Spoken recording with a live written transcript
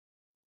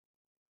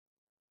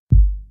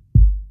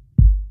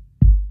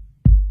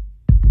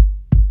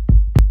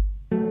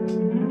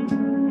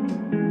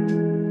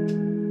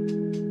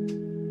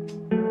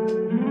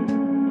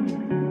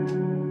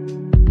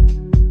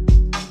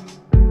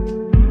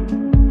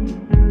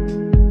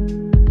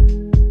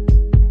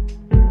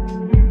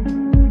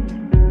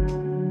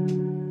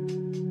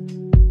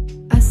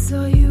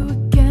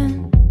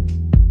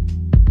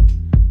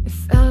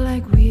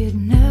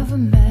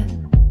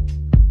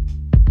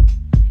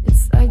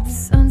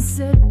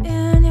sunset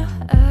in your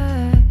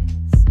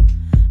eyes.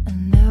 I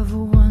never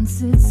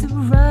wanted to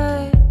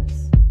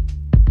rise.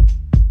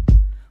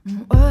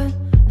 What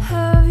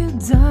have you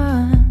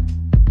done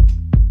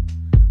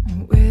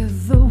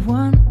with the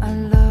one I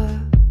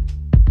love?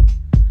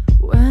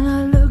 When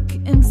I look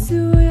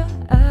into your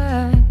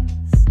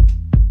eyes,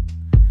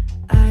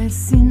 I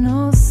see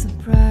no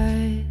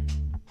surprise.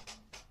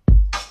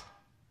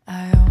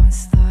 I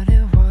always thought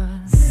it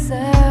was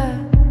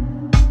sad,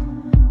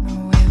 the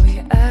way we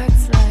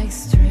act like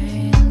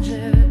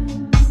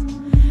strangers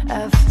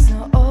after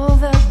all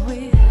that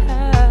we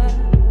had.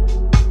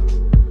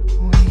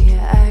 We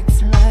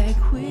act like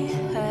we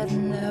had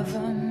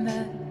never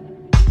met.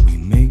 We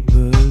make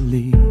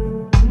believe.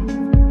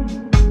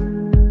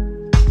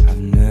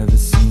 I've never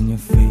seen your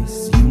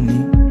face, you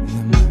need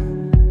the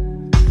man.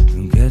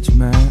 Don't catch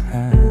my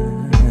eye.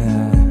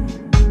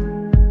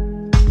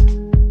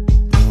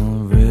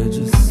 Don't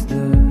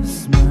register a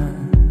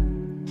smile.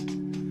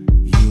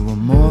 You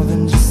were more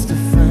than just a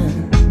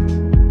friend.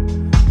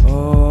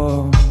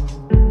 Oh,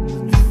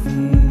 the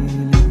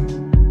feeling,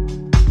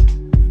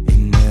 it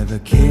never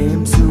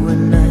came to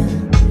an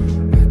end.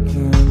 I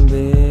can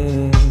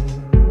barely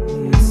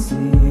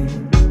see it.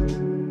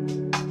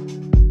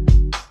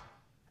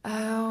 I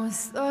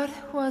always thought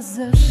it was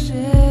a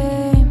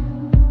shame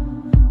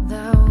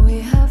that we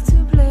have to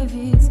play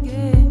these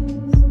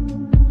games.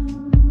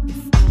 It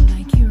felt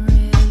like you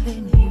really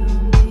knew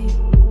me.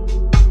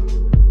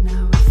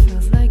 Now it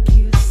feels like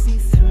you see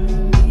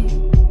through me.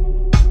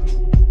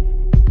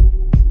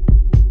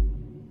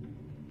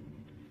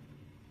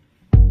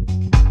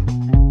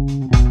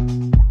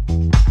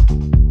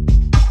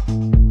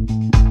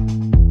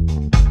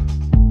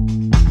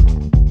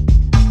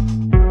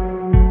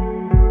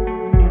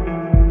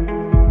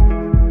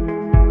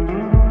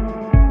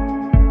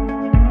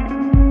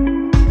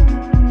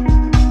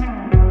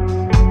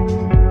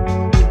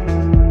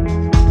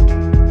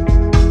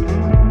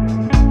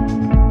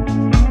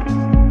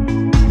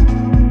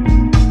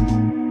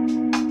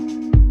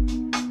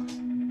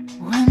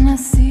 When I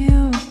see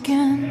you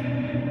again,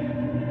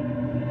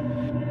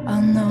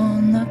 I'll know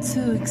not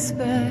to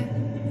expect.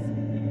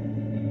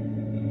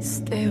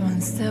 Stay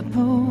one step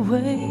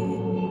away,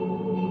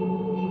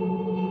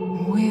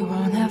 we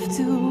won't have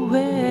to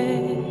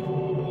wait.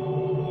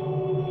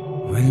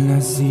 When I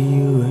see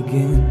you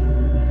again,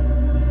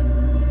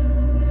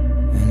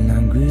 and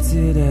I'm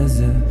greeted as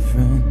a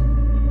friend,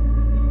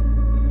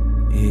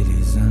 it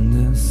is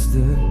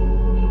understood.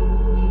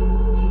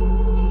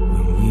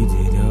 When we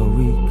did all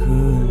we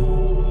could,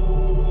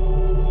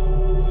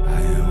 I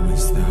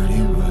always thought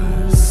it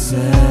was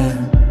sad,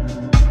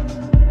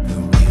 the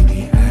way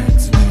we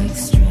act like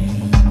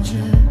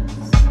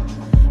strangers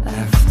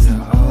after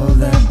all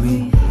that we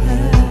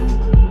had.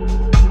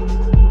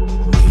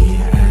 We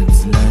act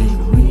like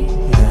we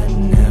had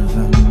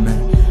never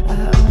met. I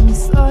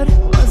always thought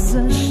it was a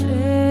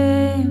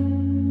shame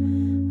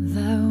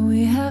that we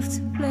have to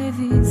play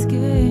these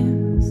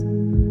games.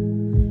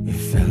 It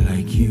felt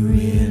like you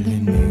really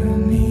knew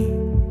me.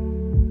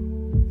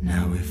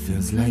 Now it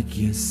feels like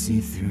you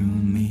see through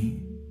me.